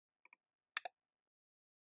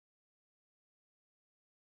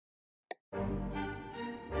Dear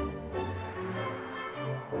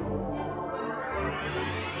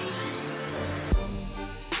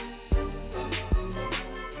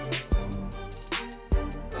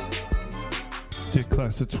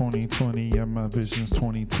class of 2020, yeah, my vision's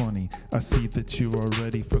 2020. I see that you are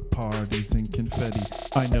ready for parties and confetti.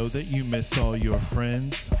 I know that you miss all your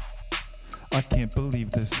friends. I can't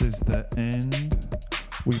believe this is the end.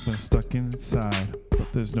 We've been stuck inside,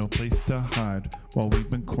 but there's no place to hide. While we've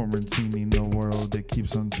been quarantining the world, it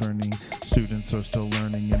keeps on turning. Students are still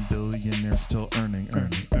learning and billionaires still earning.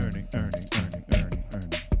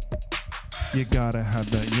 You gotta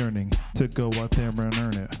have that yearning to go out there and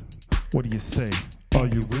earn it. What do you say? Are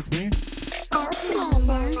you with me? Okay,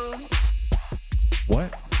 boomer.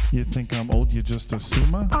 What? You think I'm old, you just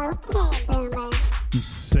assume? Okay, boomer. You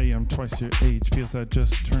say I'm twice your age, feels I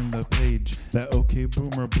just turned the page. That okay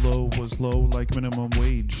boomer blow was low like minimum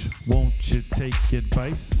wage. Won't you take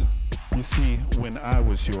advice? You see, when I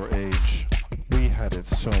was your age, we had it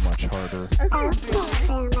so much harder. Okay,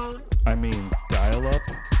 boomer. I mean, dial up?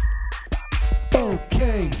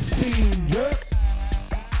 Okay, senior.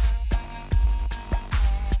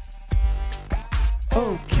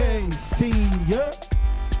 Okay, senior.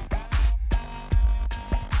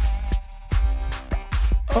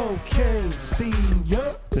 Okay,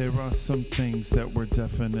 senior. There are some things that we're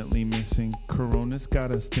definitely missing. Corona's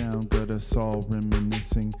got us down, got us all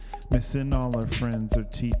reminiscing. Missing all our friends, our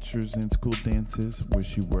teachers, and school dances.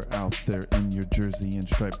 Wish you were out there in your jersey and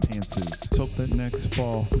striped pantses. Hope that next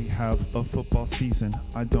fall we have a football season.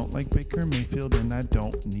 I don't like Baker Mayfield and I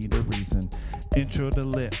don't need a reason. Intro to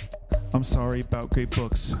lit. I'm sorry about great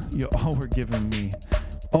books, you all were giving me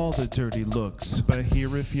all the dirty looks. But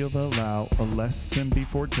here if you'll allow a lesson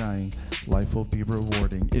before dying, life will be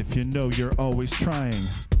rewarding if you know you're always trying.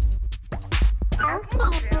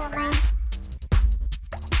 Okay, boomer.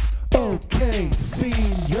 Okay,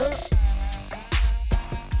 senior.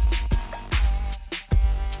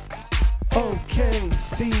 Okay,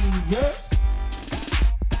 senior.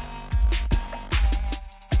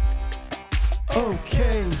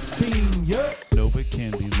 Okay, senior. Know it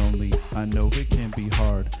can be lonely, I know it can be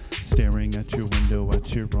hard, staring at your window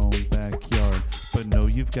at your own backyard. But know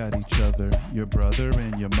you've got each other, your brother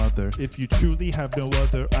and your mother. If you truly have no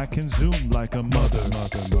other, I can zoom like a mother.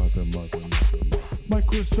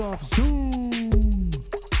 Microsoft Zoom.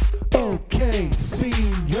 Okay,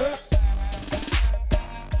 senior.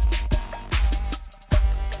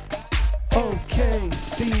 Okay,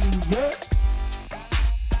 senior.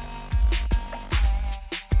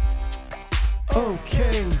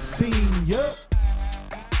 Okay, senior.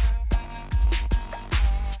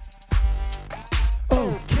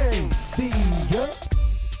 Okay, senior.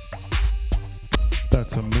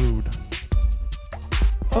 That's a mood.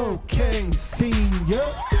 Okay, senior.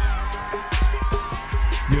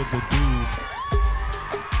 You're the dude.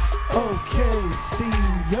 Okay,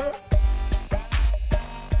 senior.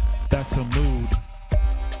 That's a mood.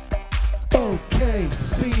 Okay,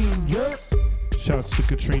 senior. Shouts to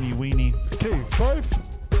Katrini Weenie. K5.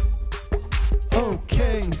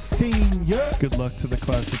 Okay, senior. Good luck to the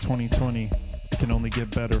class of 2020. It can only get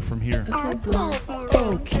better from here. Okay, boomer.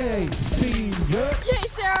 Okay, senior. J.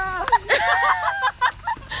 Sarah!